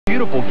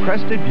beautiful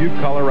Crested Butte,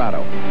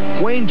 Colorado.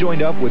 Wayne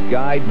joined up with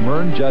guide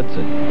Mern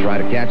Judson to try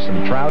to catch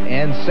some trout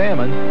and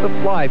salmon the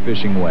fly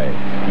fishing way.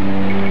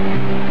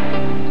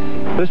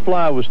 This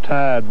fly was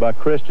tied by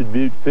Crested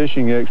Butte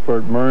fishing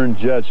expert Mern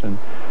Judson.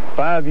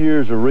 5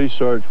 years of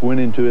research went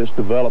into its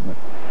development.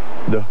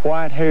 The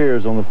white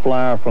hairs on the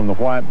fly are from the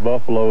white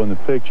buffalo in the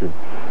picture.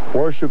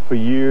 Worshipped for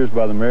years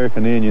by the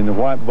American Indian, the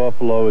white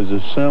buffalo is a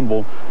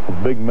symbol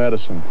of big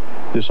medicine.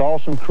 This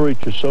awesome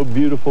creature, so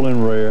beautiful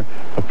and rare,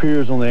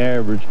 appears on the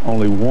average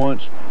only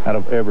once out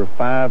of every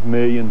 5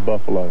 million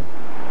buffalo.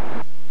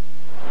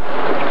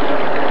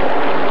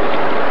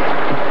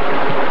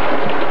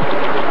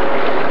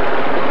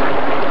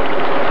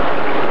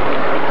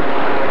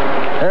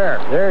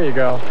 There you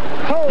go.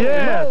 Holy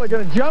moly,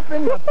 gonna jump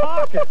in my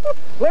pocket.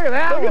 Look at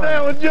that one. Look at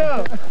that one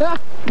jump.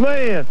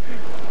 Man.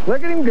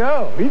 Look at him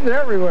go. He's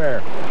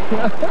everywhere.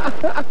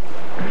 I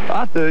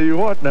tell you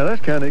what, now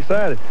that's kind of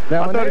exciting.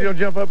 Now, I thought he was going to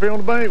jump up here on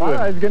the bank with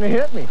me. He's going to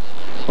hit me.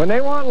 When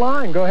they want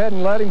line, go ahead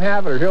and let him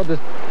have it, or he'll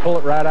just pull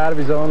it right out of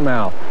his own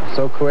mouth.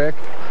 So quick.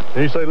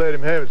 And you say let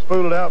him have it,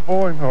 spool it out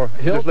for him, or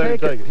just let him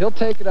take it? He'll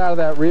take it out of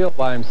that reel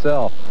by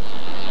himself.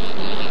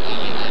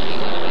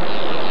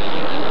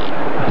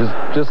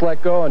 Just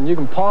let go, and you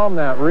can palm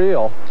that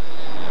reel.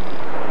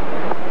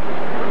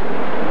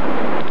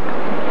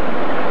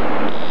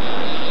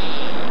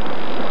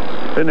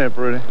 Isn't that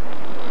pretty?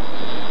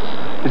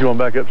 He's going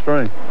back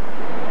upstream.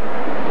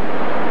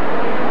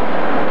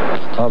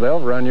 Oh, they'll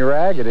run you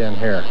ragged in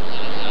here.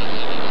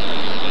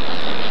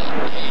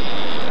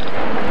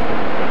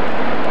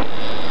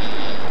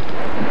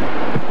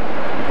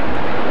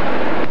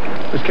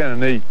 It's kind of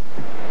neat.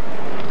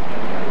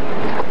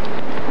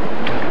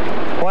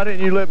 Why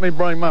didn't you let me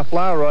bring my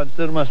fly rod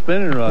instead of my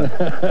spinning rod?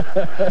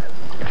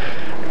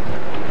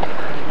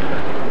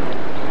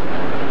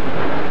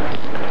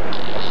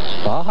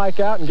 I'll hike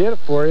out and get it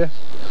for you.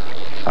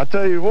 I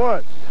tell you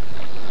what,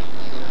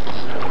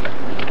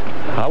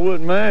 I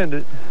wouldn't mind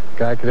it.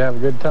 Guy could have a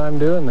good time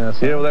doing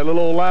this. Yeah, with that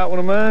little old light one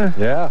of mine?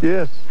 Yeah.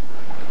 Yes.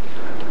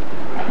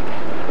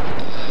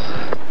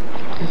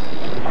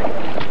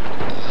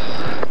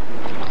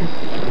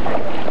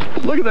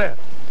 Look at that.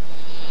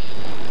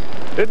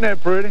 Isn't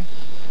that pretty?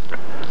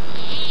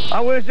 I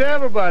wish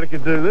everybody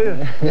could do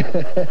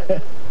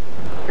this.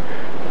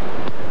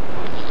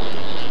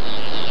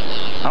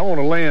 I want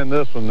to land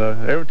this one, though.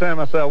 Every time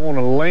I say I want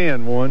to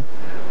land one.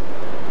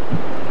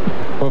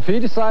 Well, if he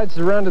decides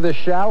to run to the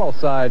shallow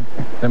side,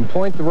 then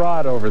point the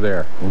rod over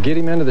there and get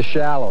him into the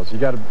shallows. You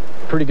got a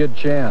pretty good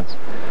chance.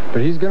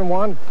 But he's going to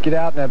want to get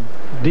out in that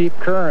deep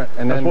current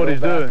and then go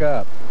back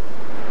up.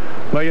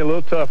 Make it a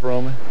little tougher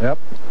on me. Yep.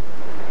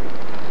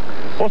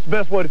 What's the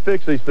best way to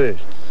fix these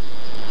fish?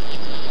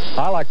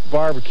 I like to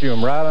barbecue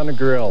them right on the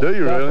grill. Do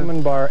you really? Stuff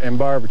them and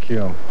barbecue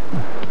them.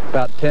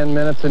 About 10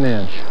 minutes an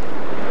inch.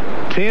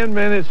 10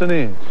 minutes an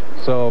inch.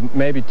 So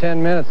maybe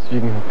 10 minutes you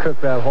can cook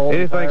that whole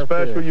Anything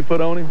special fish. you put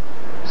on him?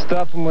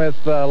 Stuff them with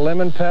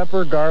lemon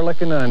pepper,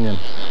 garlic, and onion.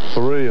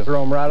 For real? Throw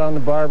them right on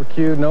the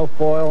barbecue, no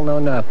foil, no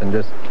nothing.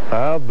 Just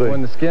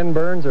when the skin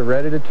burns, they're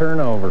ready to turn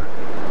over.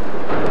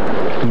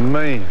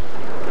 Man.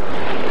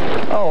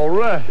 All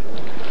right.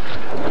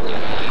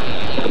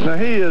 Now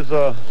he is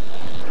about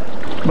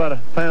 1.5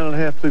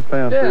 pounds, 2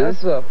 pounds. Yeah,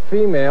 that's a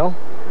female.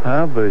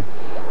 I'll be.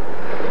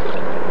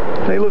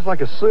 He looks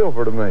like a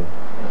silver to me.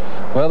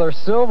 Well, they're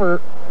silver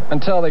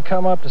until they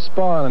come up to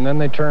spawn, and then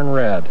they turn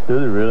red. Do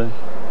they really?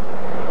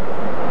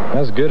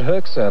 That's a good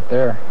hook set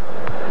there.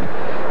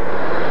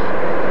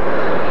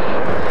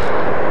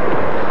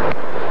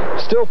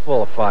 Still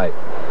full of fight.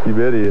 You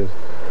bet he is.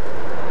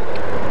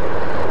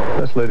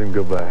 Let's let him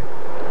go back.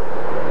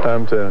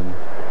 I'm telling you.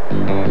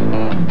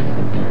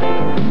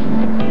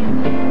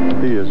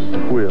 He is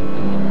whipped.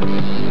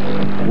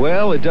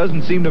 Well, it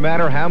doesn't seem to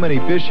matter how many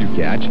fish you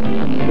catch.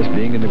 This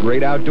being in the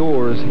great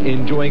outdoors,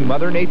 enjoying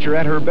Mother Nature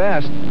at her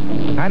best,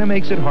 kind of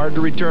makes it hard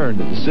to return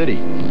to the city,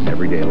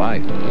 everyday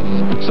life.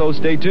 So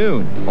stay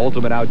tuned.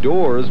 Ultimate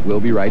Outdoors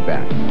will be right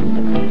back.